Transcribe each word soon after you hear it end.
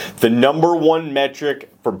The number one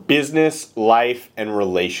metric for business, life, and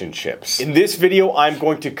relationships. In this video, I'm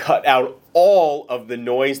going to cut out all of the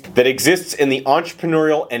noise that exists in the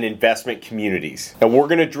entrepreneurial and investment communities. And we're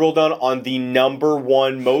going to drill down on the number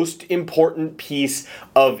one most important piece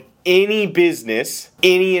of any business,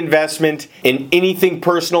 any investment, and anything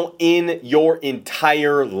personal in your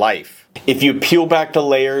entire life. If you peel back the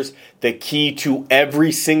layers, the key to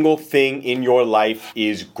every single thing in your life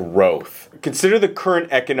is growth. Consider the current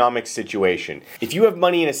economic situation. If you have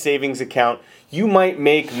money in a savings account, you might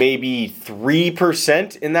make maybe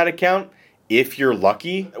 3% in that account if you're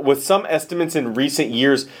lucky, with some estimates in recent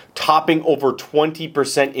years topping over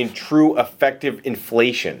 20% in true effective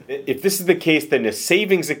inflation. If this is the case, then a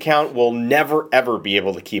savings account will never ever be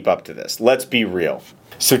able to keep up to this. Let's be real.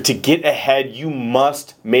 So to get ahead, you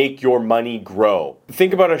must make your money grow.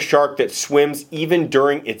 Think about a shark that swims even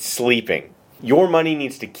during its sleeping. Your money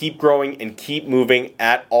needs to keep growing and keep moving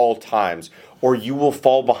at all times, or you will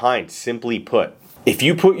fall behind, simply put. If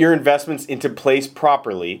you put your investments into place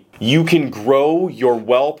properly, you can grow your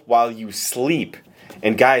wealth while you sleep.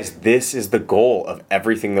 And guys, this is the goal of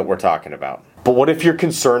everything that we're talking about. But what if you're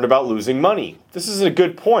concerned about losing money? This is a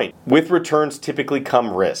good point. With returns typically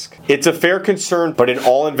come risk. It's a fair concern, but in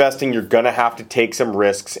all investing, you're gonna have to take some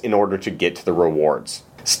risks in order to get to the rewards.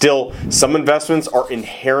 Still, some investments are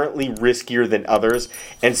inherently riskier than others,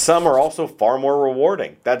 and some are also far more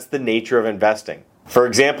rewarding. That's the nature of investing. For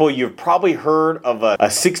example, you've probably heard of a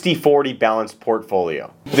 60-40 balanced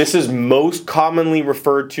portfolio. This is most commonly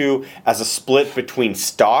referred to as a split between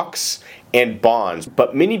stocks and bonds,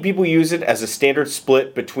 but many people use it as a standard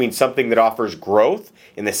split between something that offers growth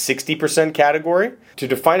in the 60% category to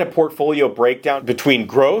define a portfolio breakdown between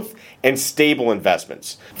growth and stable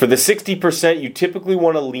investments. For the 60%, you typically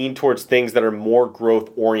want to lean towards things that are more growth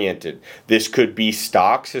oriented. This could be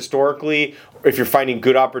stocks historically, if you're finding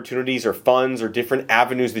good opportunities or funds or different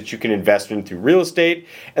avenues that you can invest in through real estate.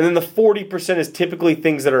 And then the 40% is typically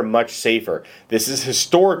things that are much safer. This is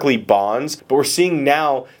historically bonds, but we're seeing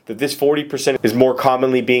now that this 40% is more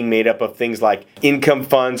commonly being made up of things like income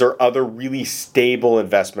funds or other really stable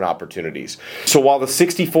investment opportunities. So while the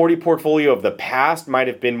 60-40 portfolio of the past might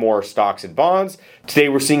have been more stocks and bonds, today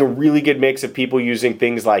we're seeing a really good mix of people using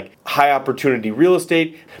things like high opportunity real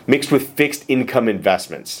estate mixed with fixed income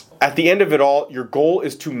investments. At the end of it all, your goal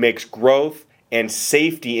is to mix growth and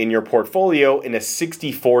safety in your portfolio in a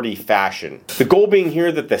 60-40 fashion. The goal being here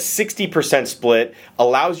that the 60% split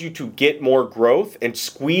allows you to get more growth and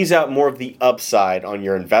squeeze out more of the upside on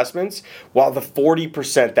your investments, while the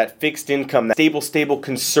 40%, that fixed income, that stable,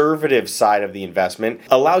 conservative side of the investment,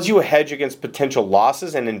 allows you a hedge against potential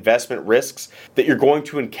losses and investment risks that you're going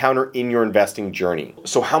to encounter in your investing journey.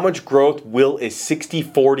 So how much growth will a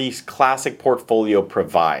 60-40 classic portfolio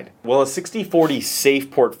provide? Well, a 60-40 safe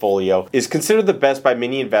portfolio is considered the best by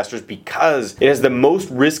many investors because it has the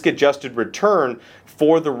most risk-adjusted return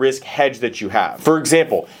for the risk hedge that you have. For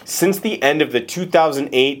example, since the end of the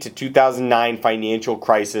 2008 to 2009 financial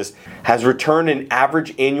crisis has returned an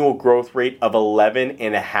average annual growth rate of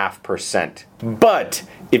 11.5%. But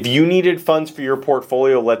if you needed funds for your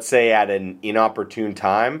portfolio, let's say at an inopportune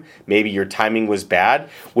time, maybe your timing was bad,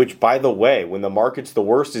 which by the way, when the market's the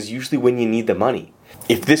worst is usually when you need the money.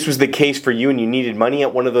 If this was the case for you and you needed money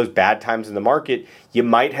at one of those bad times in the market, you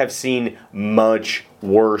might have seen much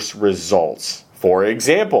worse results. For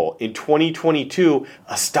example, in 2022,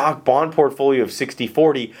 a stock bond portfolio of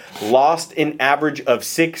 60-40 lost an average of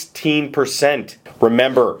 16%.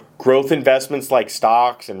 Remember, growth investments like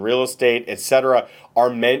stocks and real estate, etc., are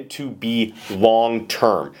meant to be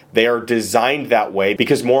long-term. They are designed that way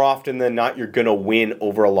because more often than not, you're going to win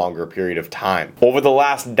over a longer period of time. Over the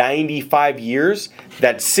last 95 years,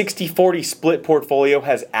 that 60-40 split portfolio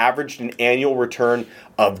has averaged an annual return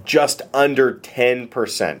of just under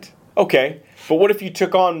 10%. Okay, but what if you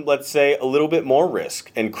took on, let's say, a little bit more risk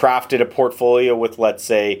and crafted a portfolio with, let's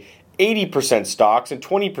say, 80% stocks and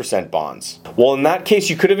 20% bonds? Well, in that case,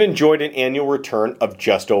 you could have enjoyed an annual return of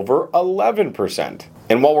just over 11%.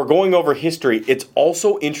 And while we're going over history, it's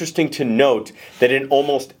also interesting to note that in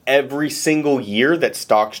almost every single year that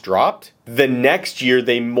stocks dropped, the next year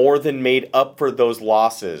they more than made up for those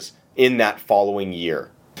losses in that following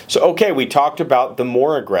year. So, okay, we talked about the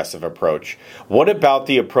more aggressive approach. What about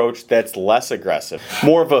the approach that's less aggressive?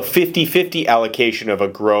 More of a 50-50 allocation of a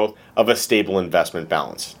growth of a stable investment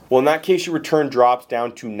balance? Well, in that case, your return drops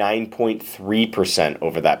down to 9.3%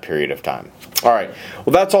 over that period of time. All right,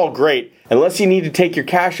 well, that's all great, unless you need to take your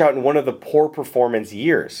cash out in one of the poor performance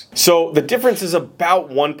years. So the difference is about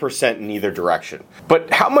 1% in either direction.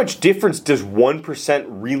 But how much difference does 1%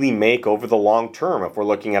 really make over the long term if we're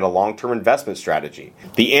looking at a long-term investment strategy?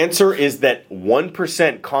 The answer is that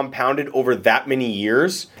 1% compounded over that many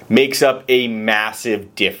years makes up a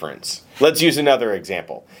massive difference. Let's use another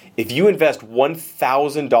example. If you invest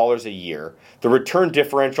 $1,000 a year, the return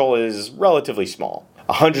differential is relatively small.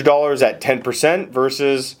 $100 at 10%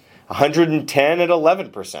 versus $110 at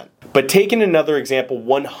 11%. But take in another example,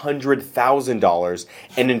 $100,000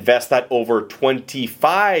 and invest that over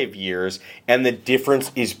 25 years, and the difference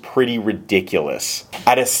is pretty ridiculous.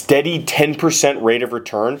 At a steady 10% rate of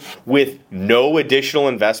return with no additional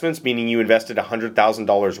investments, meaning you invested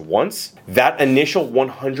 $100,000 once, that initial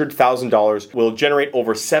 $100,000 will generate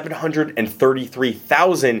over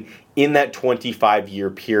 $733,000 in that 25-year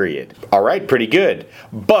period. All right, pretty good.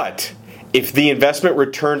 But if the investment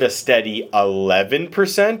returned a steady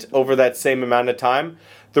 11% over that same amount of time,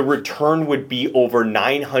 the return would be over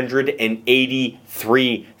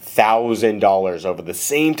 $983,000 over the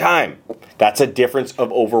same time. That's a difference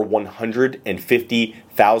of over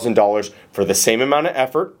 $150,000 for the same amount of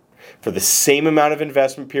effort, for the same amount of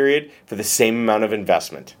investment period, for the same amount of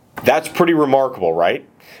investment. That's pretty remarkable, right?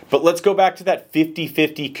 But let's go back to that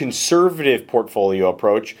 50-50 conservative portfolio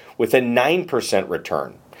approach with a 9%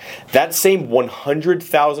 return. That same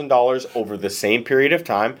 $100,000 over the same period of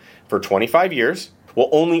time for 25 years will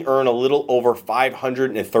only earn a little over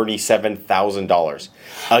 $537,000.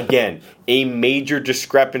 Again, a major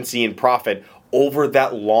discrepancy in profit over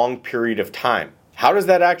that long period of time. How does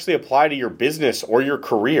that actually apply to your business or your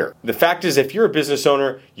career? The fact is, if you're a business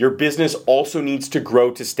owner, your business also needs to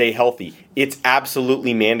grow to stay healthy. It's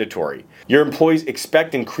absolutely mandatory. Your employees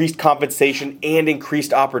expect increased compensation and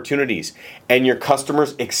increased opportunities, and your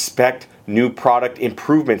customers expect new product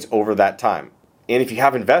improvements over that time. And if you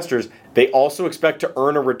have investors, they also expect to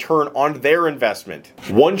earn a return on their investment.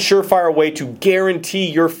 One surefire way to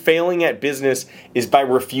guarantee you're failing at business is by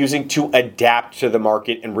refusing to adapt to the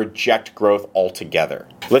market and reject growth altogether.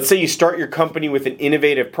 Let's say you start your company with an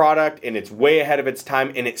innovative product and it's way ahead of its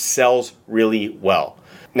time and it sells really well.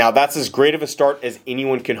 Now, that's as great of a start as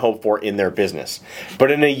anyone can hope for in their business.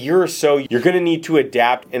 But in a year or so, you're going to need to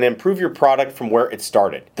adapt and improve your product from where it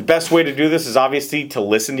started. The best way to do this is obviously to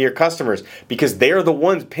listen to your customers, because they are the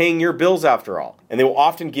ones paying your bills after all. And they will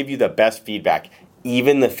often give you the best feedback,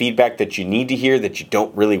 even the feedback that you need to hear that you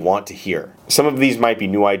don't really want to hear. Some of these might be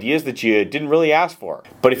new ideas that you didn't really ask for.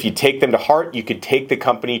 But if you take them to heart, you could take the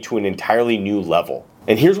company to an entirely new level.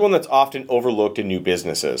 And here's one that's often overlooked in new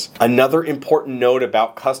businesses. Another important note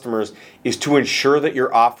about customers is to ensure that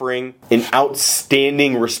you're offering an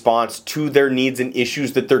outstanding response to their needs and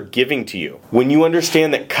issues that they're giving to you. When you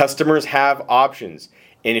understand that customers have options,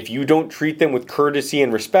 and if you don't treat them with courtesy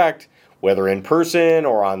and respect, whether in person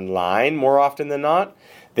or online more often than not,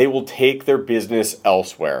 they will take their business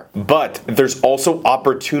elsewhere. But there's also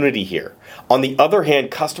opportunity here. On the other hand,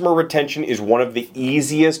 customer retention is one of the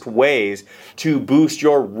easiest ways to boost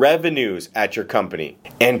your revenues at your company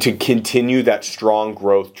and to continue that strong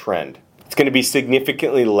growth trend. It's going to be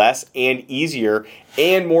significantly less and easier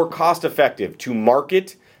and more cost effective to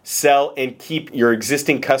market, sell, and keep your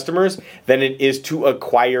existing customers than it is to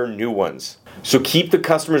acquire new ones. So keep the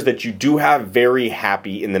customers that you do have very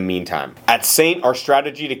happy in the meantime. At Saint, our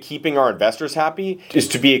strategy to keeping our investors happy is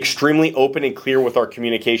to be extremely open and clear with our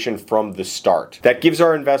communication from the start. That gives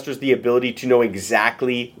our investors the ability to know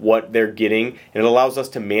exactly what they're getting, and it allows us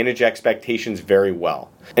to manage expectations very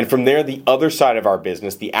well. And from there, the other side of our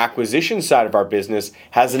business, the acquisition side of our business,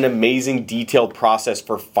 has an amazing detailed process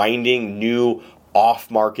for finding new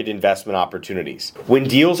off-market investment opportunities. When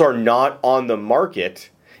deals are not on the market,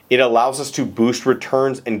 it allows us to boost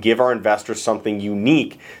returns and give our investors something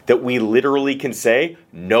unique that we literally can say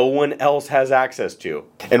no one else has access to.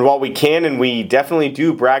 And while we can and we definitely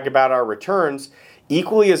do brag about our returns,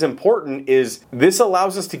 equally as important is this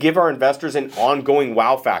allows us to give our investors an ongoing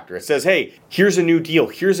wow factor. It says, hey, here's a new deal.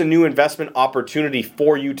 Here's a new investment opportunity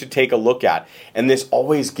for you to take a look at. And this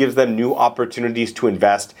always gives them new opportunities to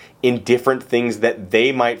invest in different things that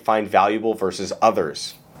they might find valuable versus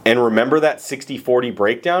others. And remember that 60-40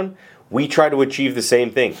 breakdown? We try to achieve the same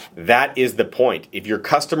thing. That is the point. If your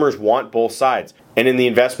customers want both sides, and in the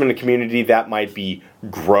investment community that might be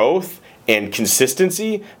growth and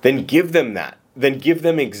consistency, then give them that. then give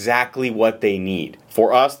them exactly what they need.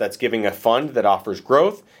 For us, that's giving a fund that offers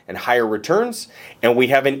growth and higher returns, and we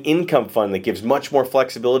have an income fund that gives much more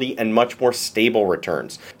flexibility and much more stable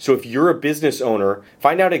returns. So if you're a business owner,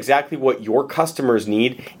 find out exactly what your customers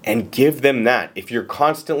need and give them that. If you're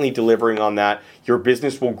constantly delivering on that, your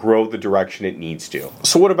business will grow the direction it needs to.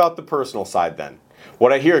 So what about the personal side then?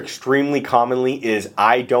 What I hear extremely commonly is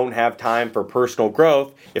I don't have time for personal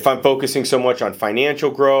growth if I'm focusing so much on financial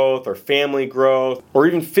growth or family growth or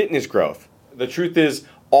even fitness growth. The truth is,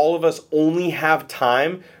 all of us only have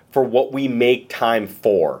time for what we make time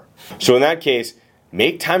for. So in that case,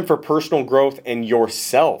 make time for personal growth and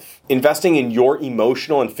yourself. Investing in your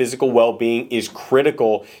emotional and physical well-being is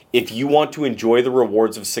critical if you want to enjoy the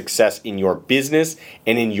rewards of success in your business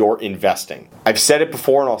and in your investing. I've said it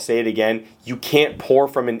before and I'll say it again, you can't pour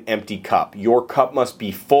from an empty cup. Your cup must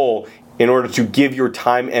be full in order to give your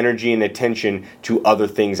time, energy, and attention to other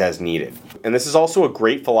things as needed. And this is also a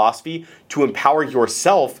great philosophy to empower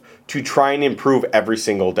yourself to try and improve every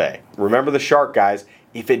single day. Remember the shark, guys.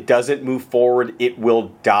 If it doesn't move forward, it will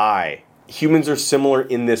die. Humans are similar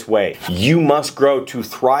in this way. You must grow to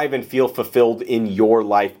thrive and feel fulfilled in your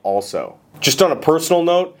life also. Just on a personal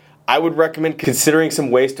note, I would recommend considering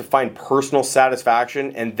some ways to find personal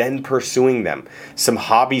satisfaction and then pursuing them. Some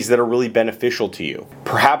hobbies that are really beneficial to you.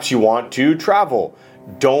 Perhaps you want to travel.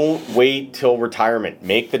 Don't wait till retirement.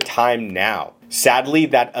 Make the time now. Sadly,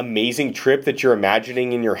 that amazing trip that you're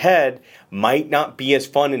imagining in your head might not be as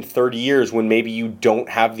fun in 30 years when maybe you don't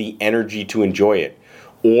have the energy to enjoy it.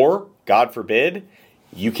 Or, God forbid,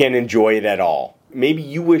 you can't enjoy it at all. Maybe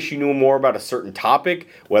you wish you knew more about a certain topic,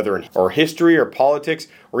 whether in history or politics,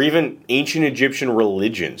 or even ancient Egyptian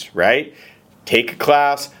religions, right? Take a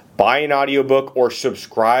class, buy an audiobook, or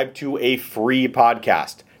subscribe to a free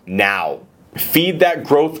podcast now. Feed that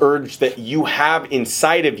growth urge that you have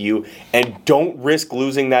inside of you and don't risk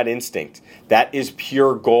losing that instinct. That is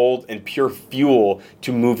pure gold and pure fuel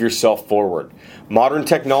to move yourself forward. Modern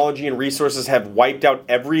technology and resources have wiped out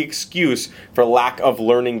every excuse for lack of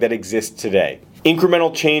learning that exists today.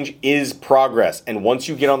 Incremental change is progress, and once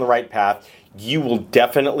you get on the right path, you will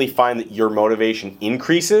definitely find that your motivation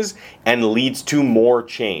increases and leads to more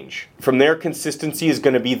change. From there, consistency is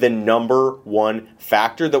going to be the number one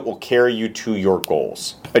factor that will carry you to your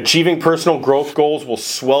goals. Achieving personal growth goals will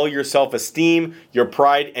swell your self-esteem, your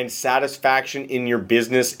pride, and satisfaction in your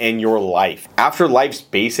business and your life. After life's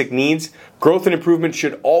basic needs, growth and improvement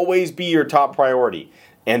should always be your top priority,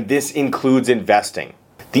 and this includes investing.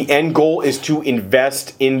 The end goal is to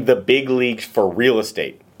invest in the big leagues for real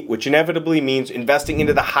estate, which inevitably means investing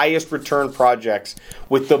into the highest return projects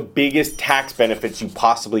with the biggest tax benefits you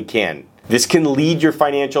possibly can. This can lead your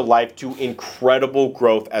financial life to incredible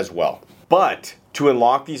growth as well. But to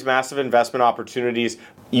unlock these massive investment opportunities,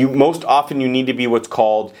 most often you need to be what's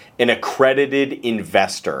called an accredited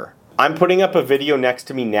investor. I'm putting up a video next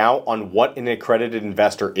to me now on what an accredited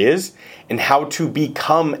investor is and how to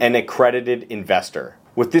become an accredited investor.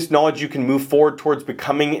 With this knowledge, you can move forward towards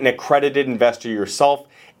becoming an accredited investor yourself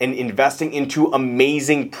and investing into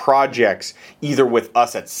amazing projects, either with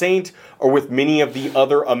us at Saint or with many of the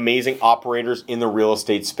other amazing operators in the real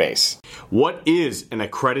estate space. What is an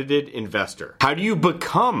accredited investor? How do you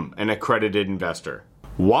become an accredited investor?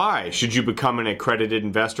 Why should you become an accredited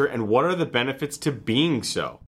investor, and what are the benefits to being so?